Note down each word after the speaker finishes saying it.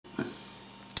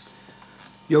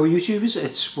Yo, YouTubers,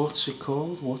 it's, what's it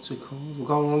called? We've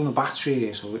got all on the battery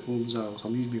here, so it runs out.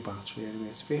 I'm using my battery anyway.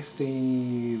 It's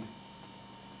 15.30,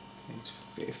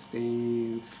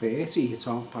 it's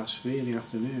 3:30 in the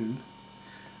afternoon.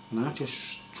 And I've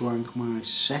just drank my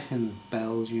second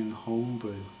Belgian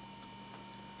homebrew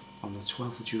on the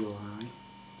 12th of July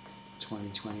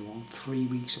 2021.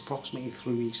 Approximately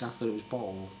 3 weeks after it was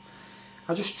bottled.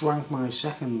 I just drank my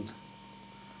second.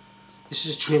 This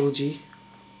is a trilogy.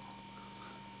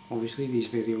 Obviously these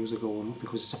videos are going up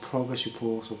because it's a progress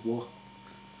report of what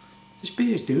this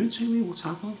beer is doing to me, what's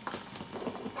happening.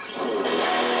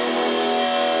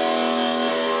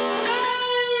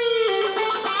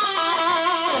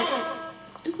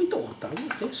 Did we don't want that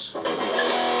like this?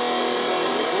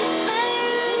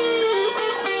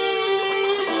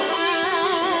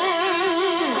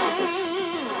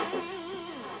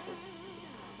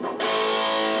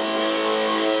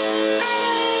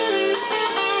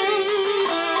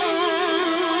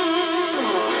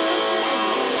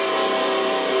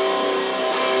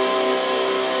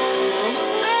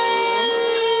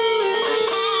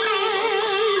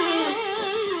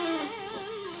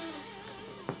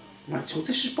 Right, so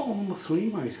this is bottle number 3,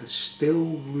 right? It's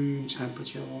still room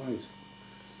temperature, right?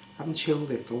 I haven't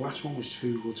chilled it. The last one was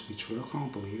too good to be true. I can't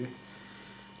believe it.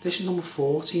 This is number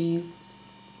 14.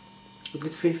 I did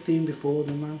 15 before,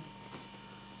 didn't I?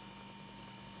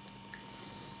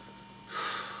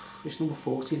 This is number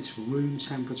 14. It's room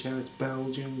temperature. It's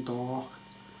Belgian dark.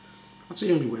 That's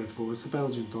the only word for it. It's a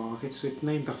Belgian dark. It's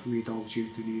named after my dog,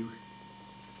 Duke the NUKE.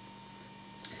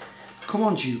 Come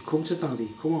on, Duke. Come to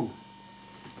Daddy. Come on.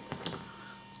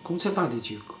 Come to Daddy,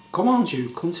 Duke. Come on,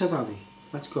 Duke. Come to Daddy.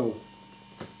 Let's go.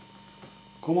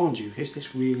 Come on, Duke. Is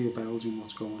this really a Belgian?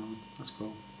 What's going on? Let's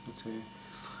go. Let's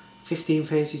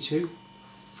 15:32.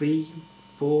 3,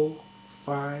 4,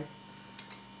 5.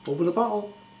 Over the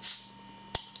bottle.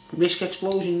 Risk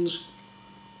explosions.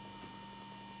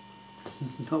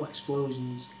 No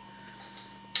explosions.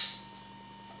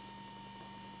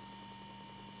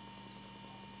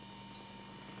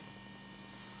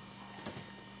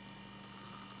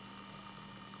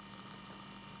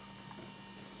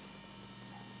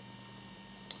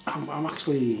 I'm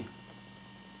actually,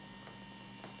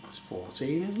 that's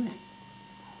 14, isn't it?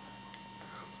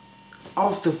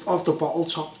 Of the bottle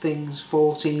top things,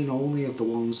 14 only of the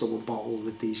ones that were bottled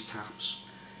with these caps.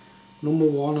 Number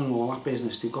 1 and all that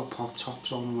business, they've got pop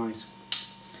tops on them, right?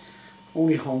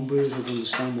 Only homebrewers would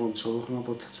understand what I'm talking about,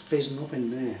 but that's fizzing up in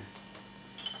there.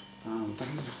 And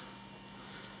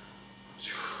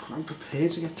I'm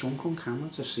prepared to get drunk on camera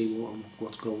to see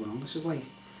what's going on. This is like,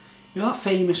 you know that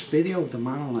famous video of the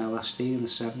man on LSD in the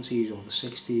 70s or the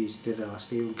 60s did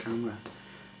LSD on camera?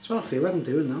 That's what I feel like I'm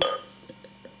doing now.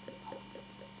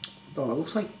 Oh, it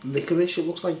looks like licorice, it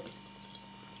looks like...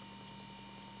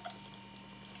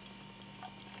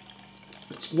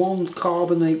 It's one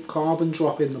carbon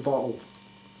drop in the bottle.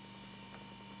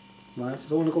 Right, I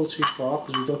don't want to go too far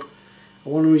because I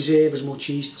want to reserve as much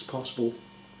yeast as possible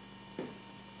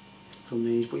from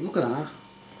these, but look at that.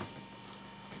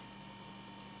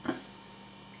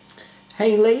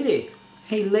 Hey lady,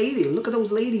 look at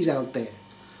those ladies out there.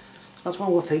 That's what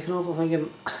we're thinking of. We're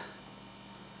thinking,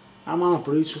 I'm on a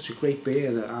brew such a great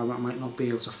beer that I might not be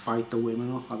able to fight the women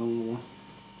off. I don't know what.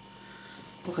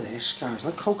 Look at this, guys,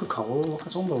 like Coca-Cola. Look,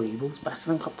 it's unbelievable. It's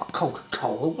better than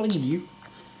Coca-Cola. What are you?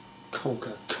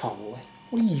 Coca-Cola.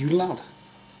 What are you, lad?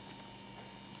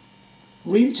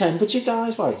 Room temperature,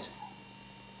 guys, right?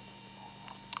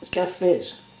 Let's get a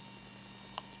fizz.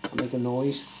 Make a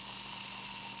noise.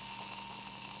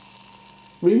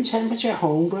 Room temperature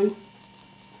homebrew.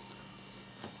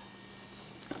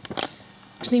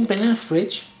 Hasn't even been in a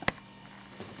fridge.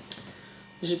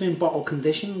 This has been bottle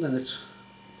conditioned and it's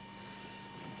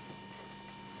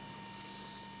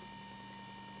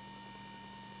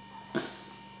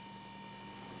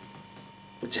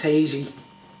hazy.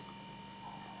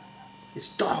 It's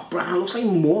dark brown, looks like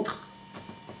mud.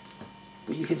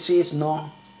 But you can see it's not.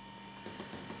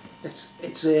 It's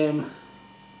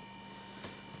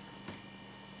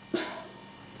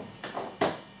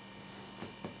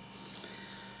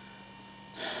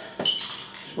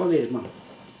what it is, man.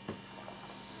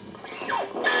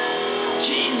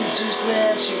 Jesus just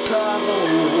left Chicago.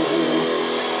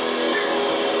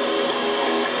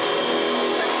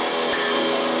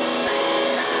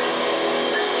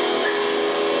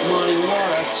 Muddy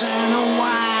water, turn to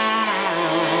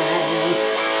wine.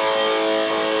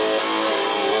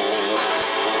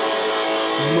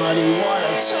 Muddy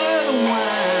water, turn to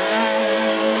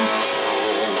wine.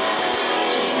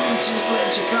 Jesus just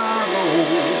left Chicago.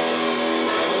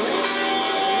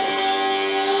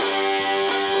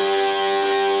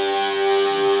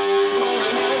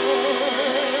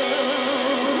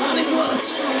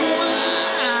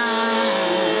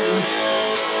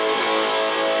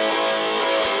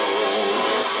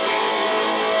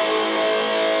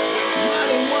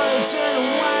 turn to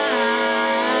wine.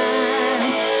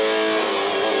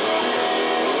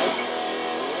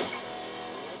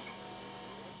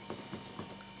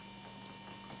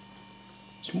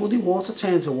 It's muddy water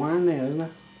turned to wine there, isn't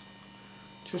it?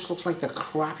 Just looks like the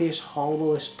crappiest,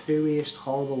 horriblest, pooiest,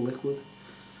 horrible liquid.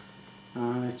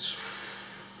 And it's...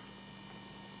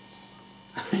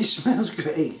 it smells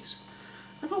great.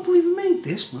 I can't believe we made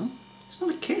this, man. It's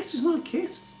not a kit, it's not a kit,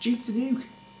 it's Duke the Nuke.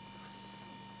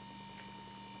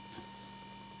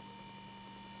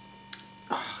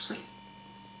 Oh, it's like...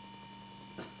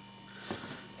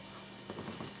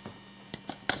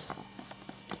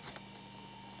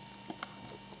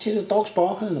 See the dogs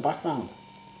barking in the background?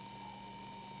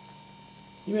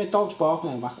 You hear dogs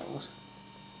barking in the background?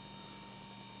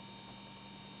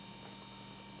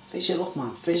 Fizz it up,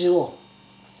 man, fizz it up.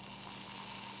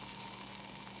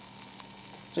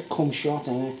 It's a cum shot,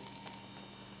 isn't it?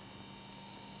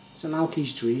 It's an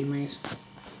alky's dream, mate.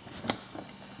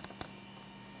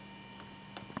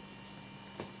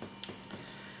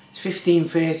 It's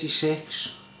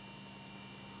 15:36,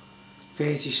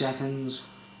 30 seconds.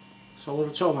 So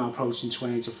we're talking about approaching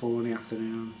 20 to 4 in the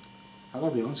afternoon. I've got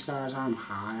to be honest, guys, I'm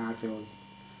high. I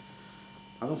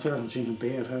don't feel like I'm drinking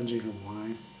beer, I feel like I'm drinking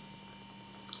wine.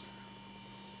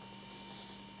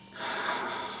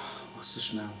 What's the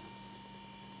smell?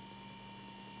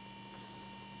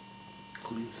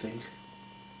 Couldn't even think.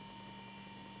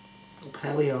 Up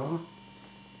Heliar.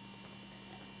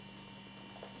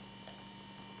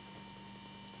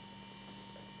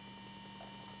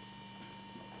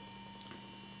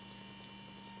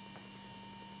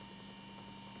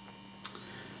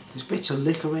 There's bits of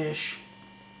licorice.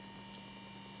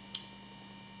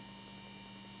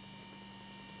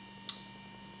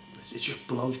 It just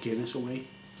blows Guinness away.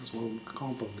 That's what I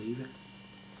can't believe it.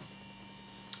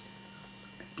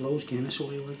 It blows Guinness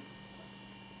away, like.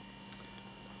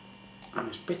 And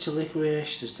there's bits of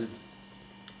licorice. There's the.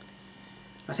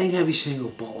 I think every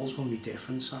single bottle's going to be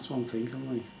different. So that's what I'm thinking,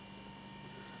 like.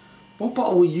 What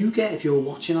bottle will you get if you're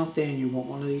watching out there and you want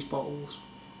one of these bottles?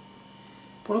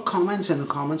 Put a comment in the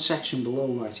comment section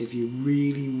below, right, if you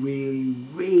really, really,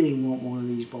 really want one of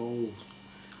these bottles.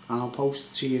 And I'll post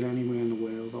it to you anywhere in the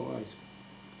world, alright?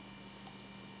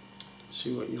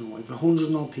 See what, you know, if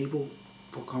 100 odd people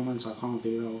put comments, I can't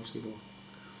do that, obviously, but...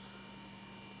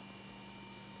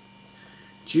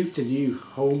 Duke the Nuke,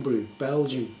 homebrew,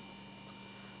 Belgian.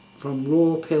 From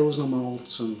raw Pilsner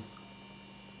malts and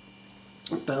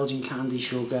Belgian candy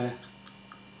sugar.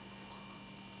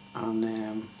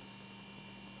 And,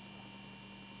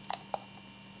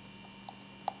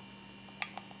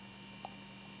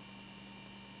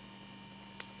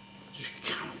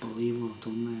 believe what I've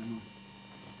done there, man.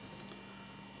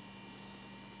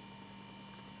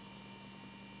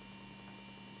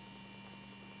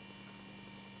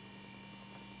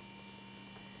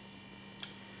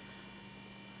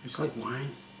 It's like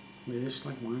wine. It is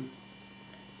like wine.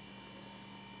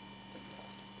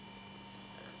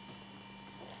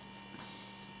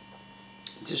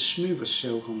 It's as smooth as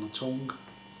silk on the tongue.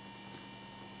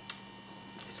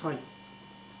 It's like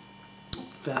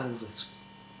velvet.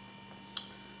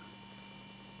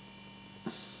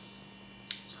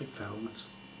 Like velvet.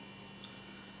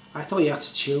 I thought you had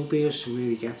to chill beers to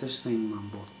really get this thing, man,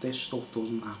 but this stuff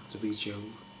doesn't have to be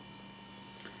chilled.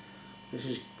 This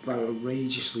is like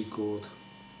outrageously good.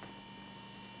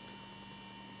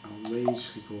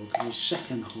 Outrageously good. My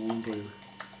second homebrew.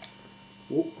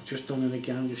 Oh, I've just done it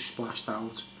again, just splashed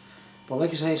out. But like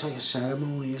I say, it's like a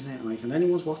ceremony, isn't it? Like, and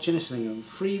anyone's watching this thing,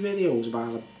 3 videos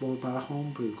about a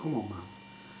homebrew. Come on, man.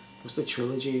 It's the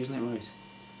trilogy, isn't it, right?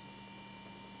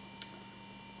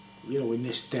 You know, in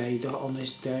this day, on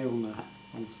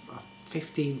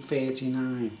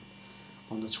 1539,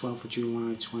 on the 12th of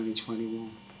July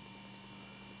 2021,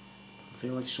 I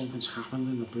feel like something's happened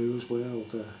in the brewers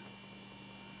world.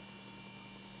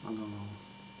 I don't know.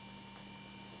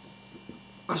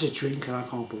 As a drinker, I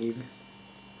can't believe it.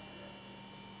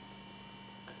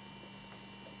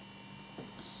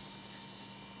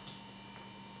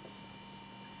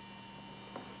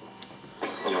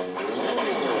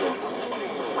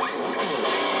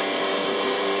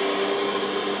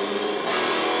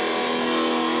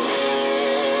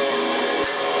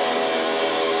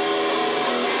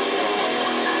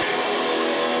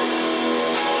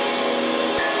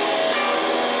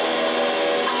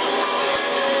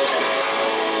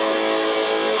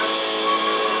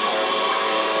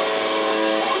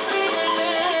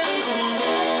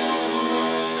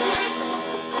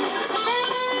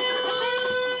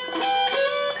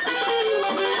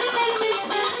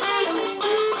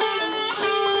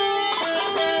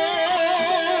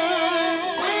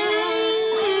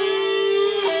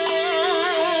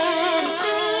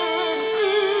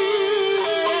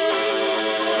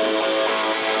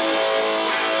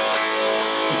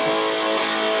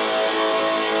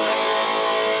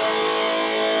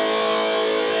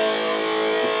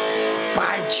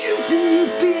 by Duke the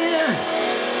Nuke beer.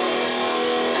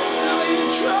 All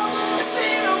your troubles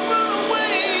seem to run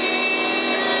away.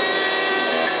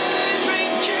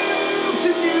 Drink Duke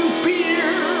the Nuke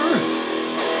beer.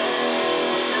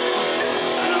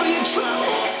 And all your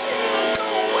troubles seem to go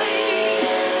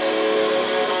away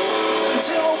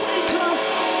until I wake up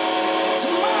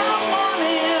tomorrow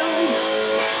morning.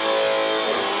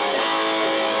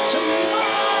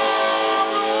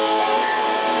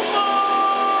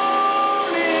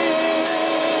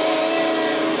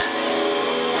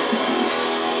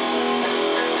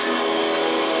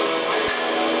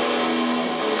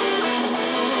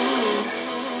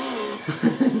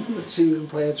 Let's see if we can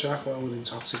play a track while we're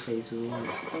intoxicated.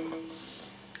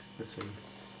 Let's see.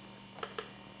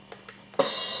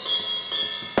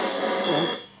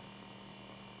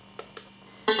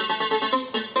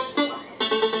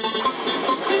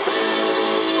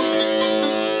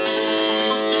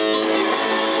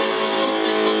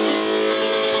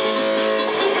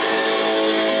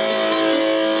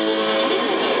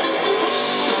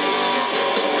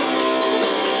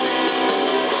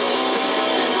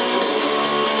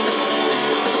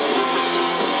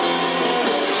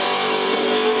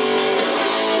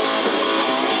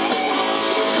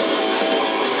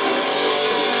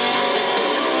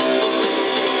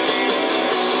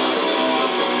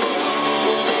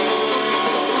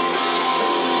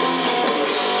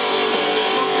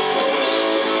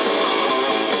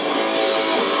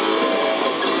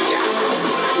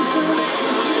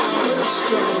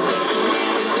 Come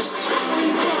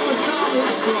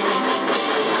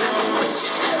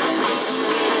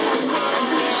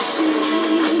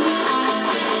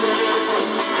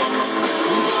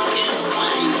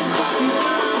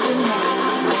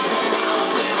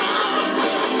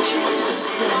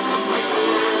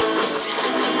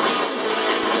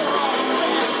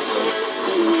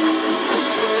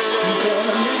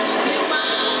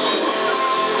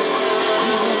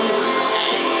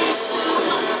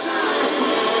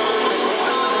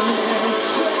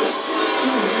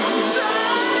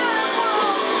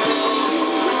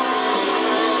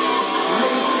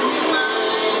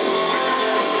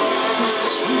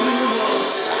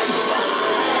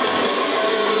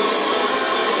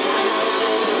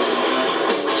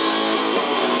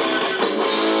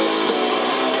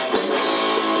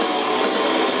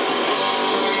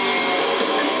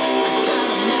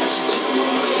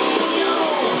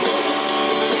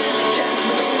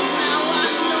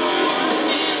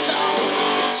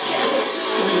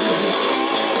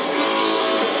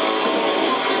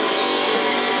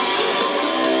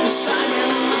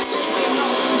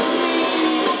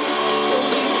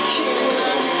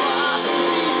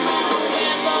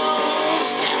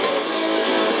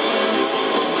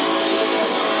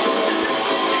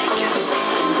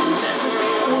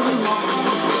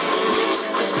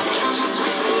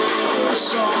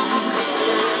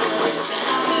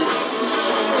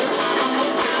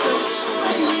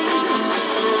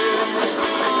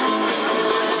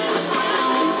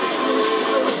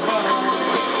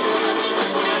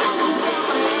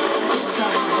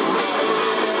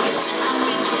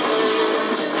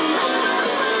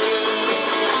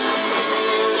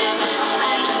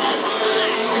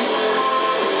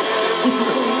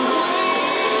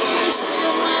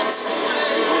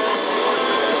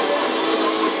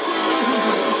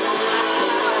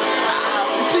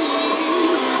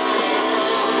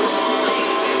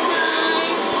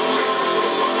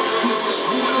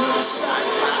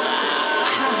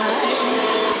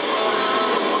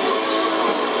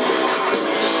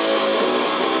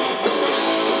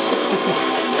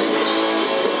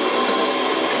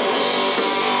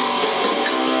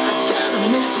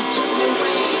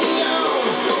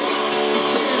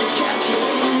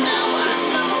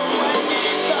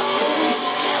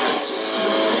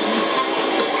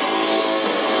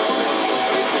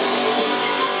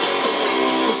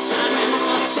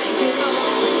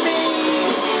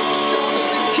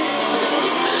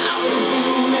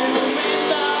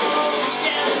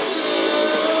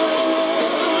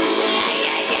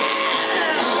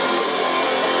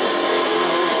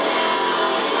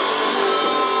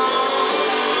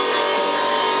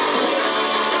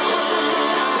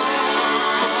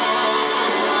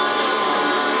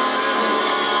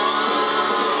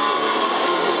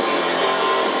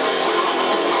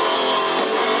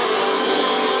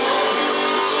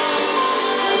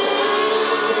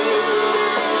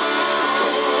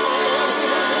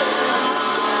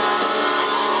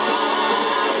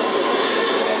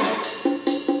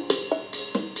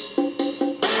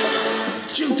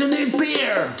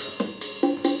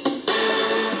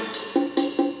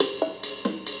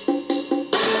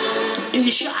in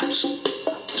the shops.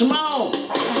 tomorrow.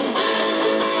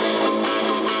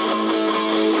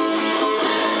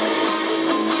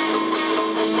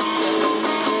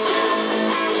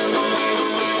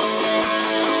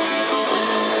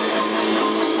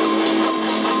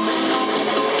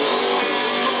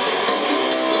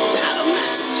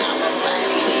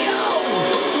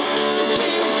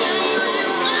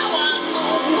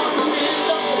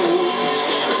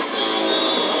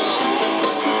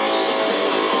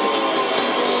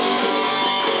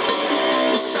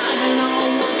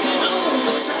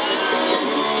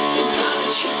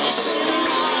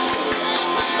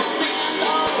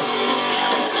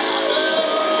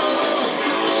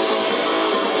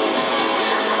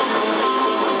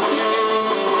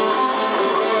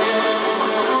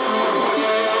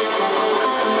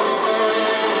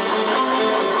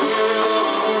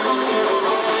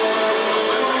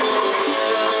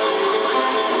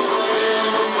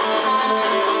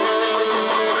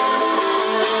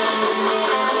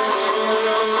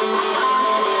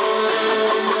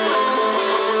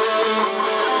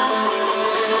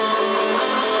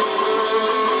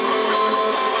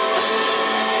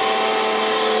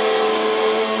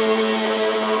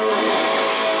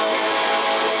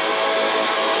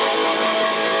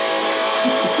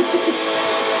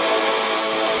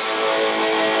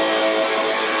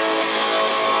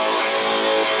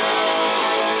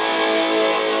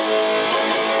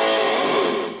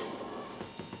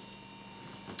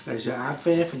 There's an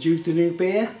advert for Duke the Nuke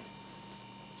beer.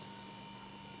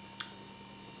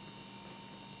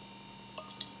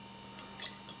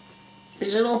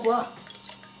 Is it up, what?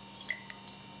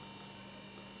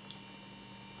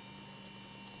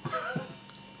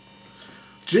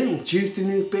 Drink Duke the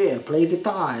Nuke beer, play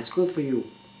guitar, it's good for you.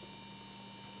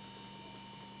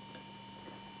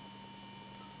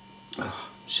 Oh,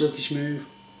 silky smooth.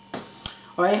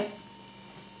 Alright,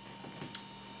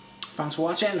 thanks for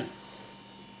watching.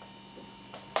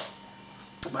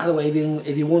 By the way,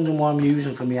 if you're wondering what I'm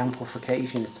using for my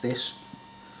amplification, it's this.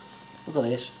 Look at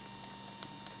this.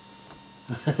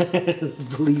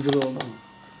 Believe it or not.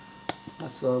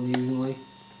 That's what I'm using, like.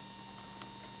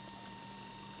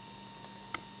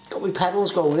 Got my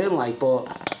pedals going in, like, but...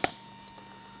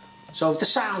 So if the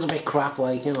sound's a bit crap,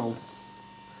 like, you know.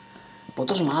 But it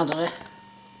doesn't matter, does it?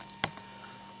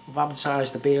 We've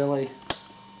advertised the beer, like.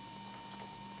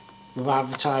 We've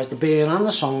advertised the beer and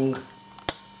the song.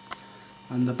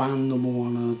 And the band #1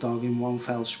 and a dog in one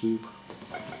fell swoop.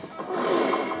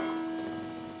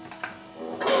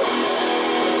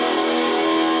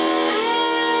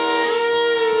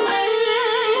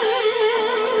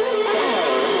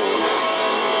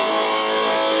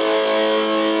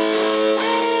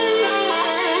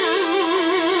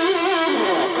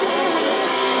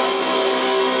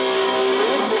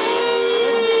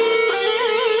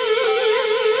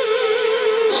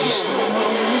 She stole my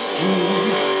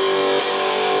whiskey.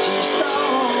 She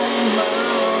stole my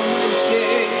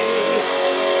whiskey.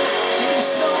 She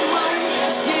stole my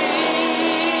whiskey.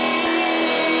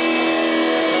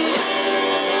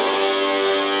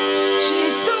 She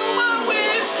stole my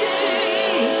whiskey.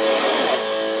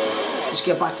 Just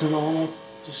get back to normal.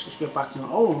 Just get back to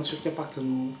normal. Oh, let's just get back to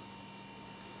normal.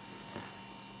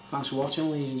 Thanks for watching,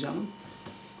 ladies and gentlemen.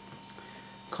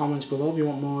 Comments below if you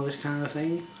want more of this kind of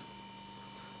thing.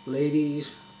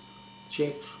 Ladies,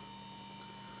 chicks,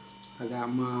 I got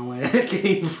my where it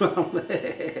came from.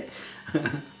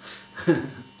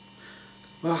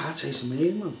 Wow, that tastes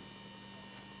amazing, man.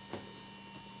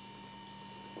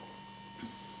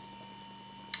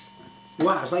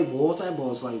 Wow, it's like water,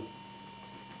 but it's like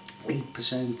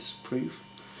 8% proof.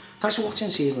 Thanks for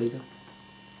watching, see you later.